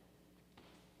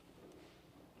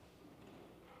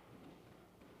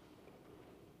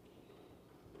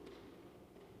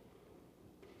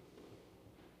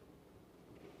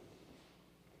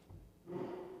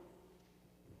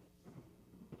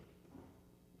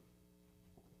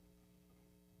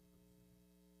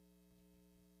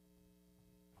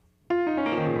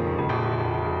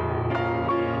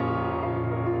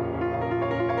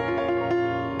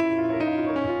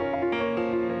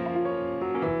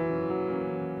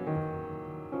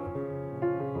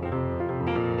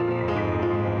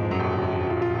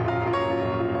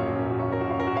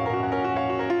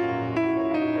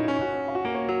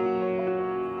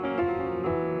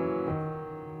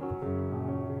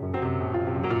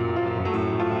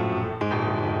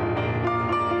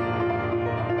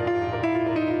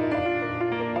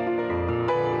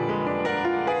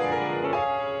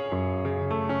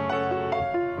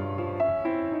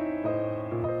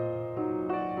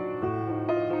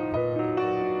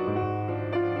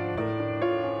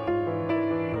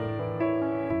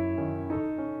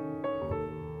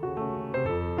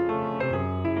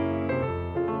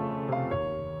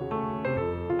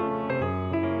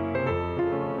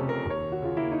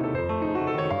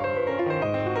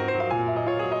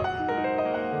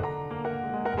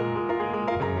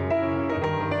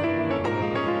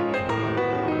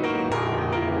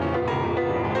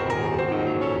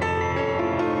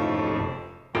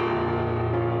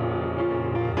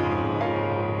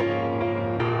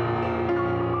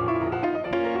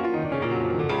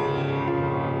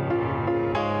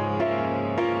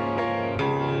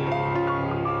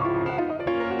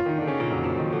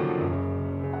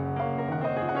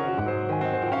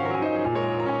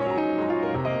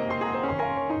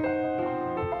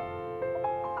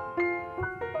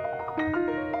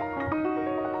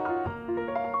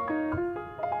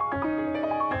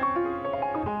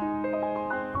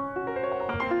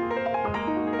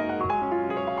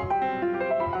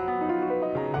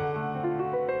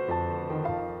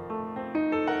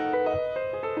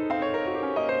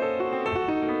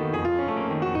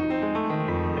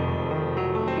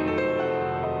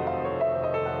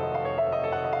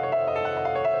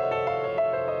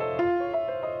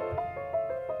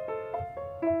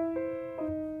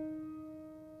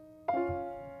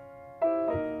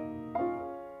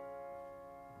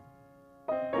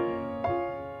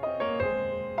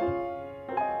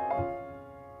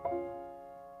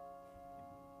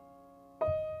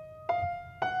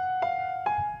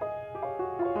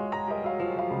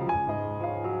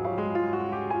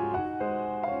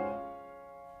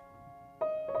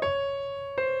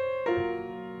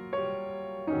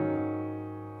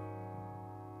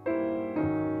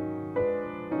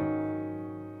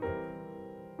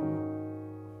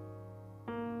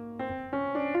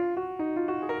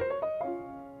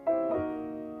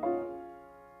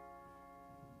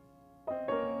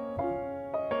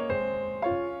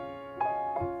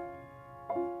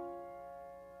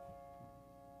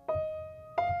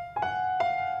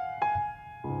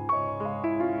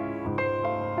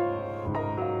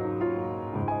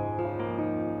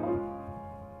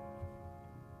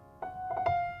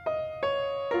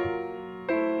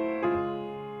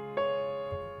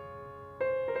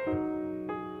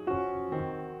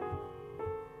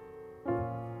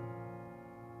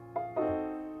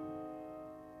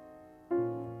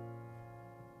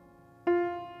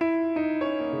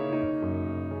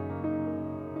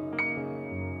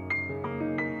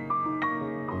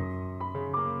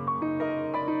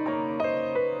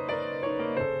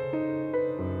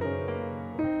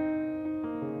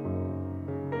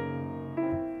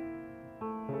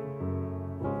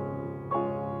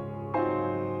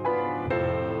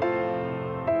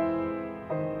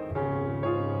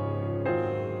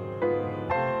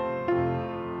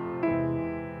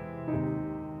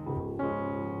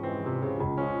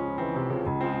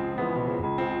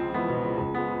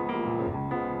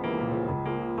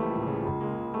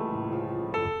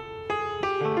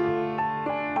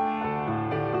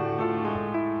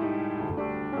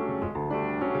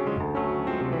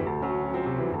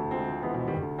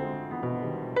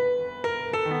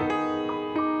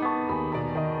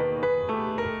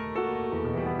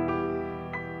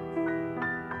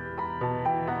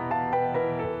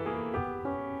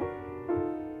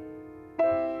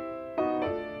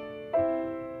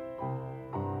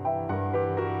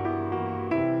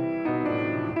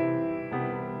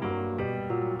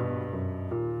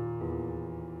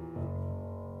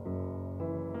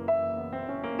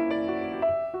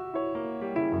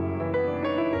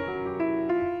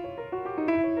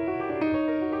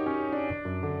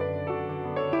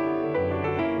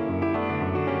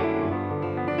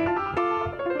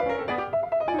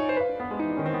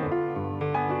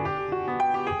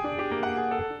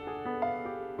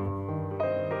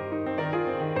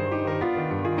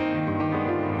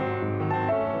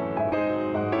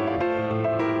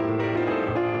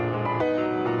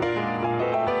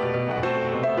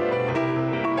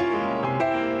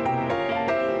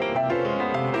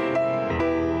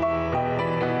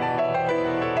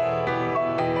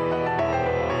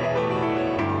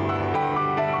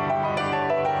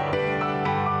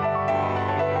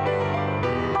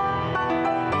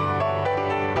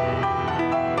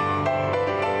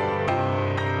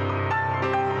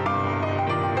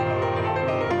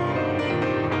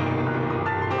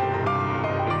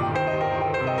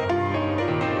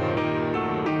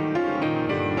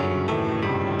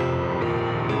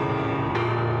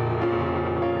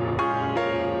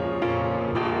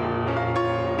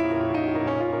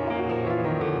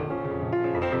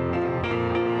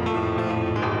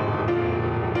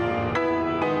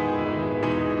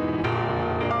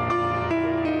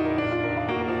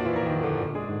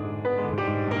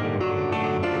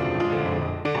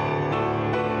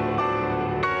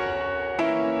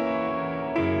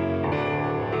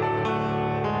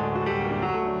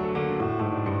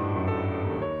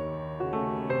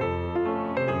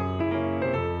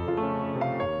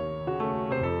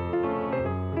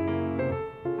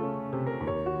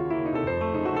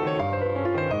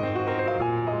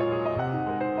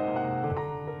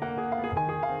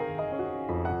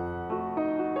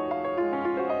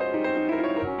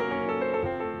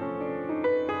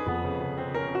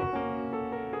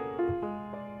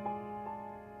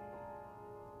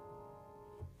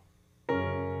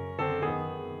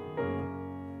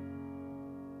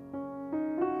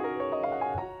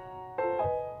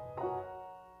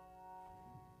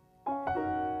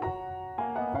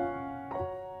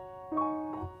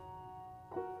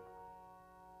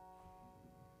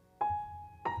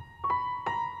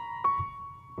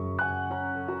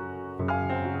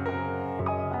 you.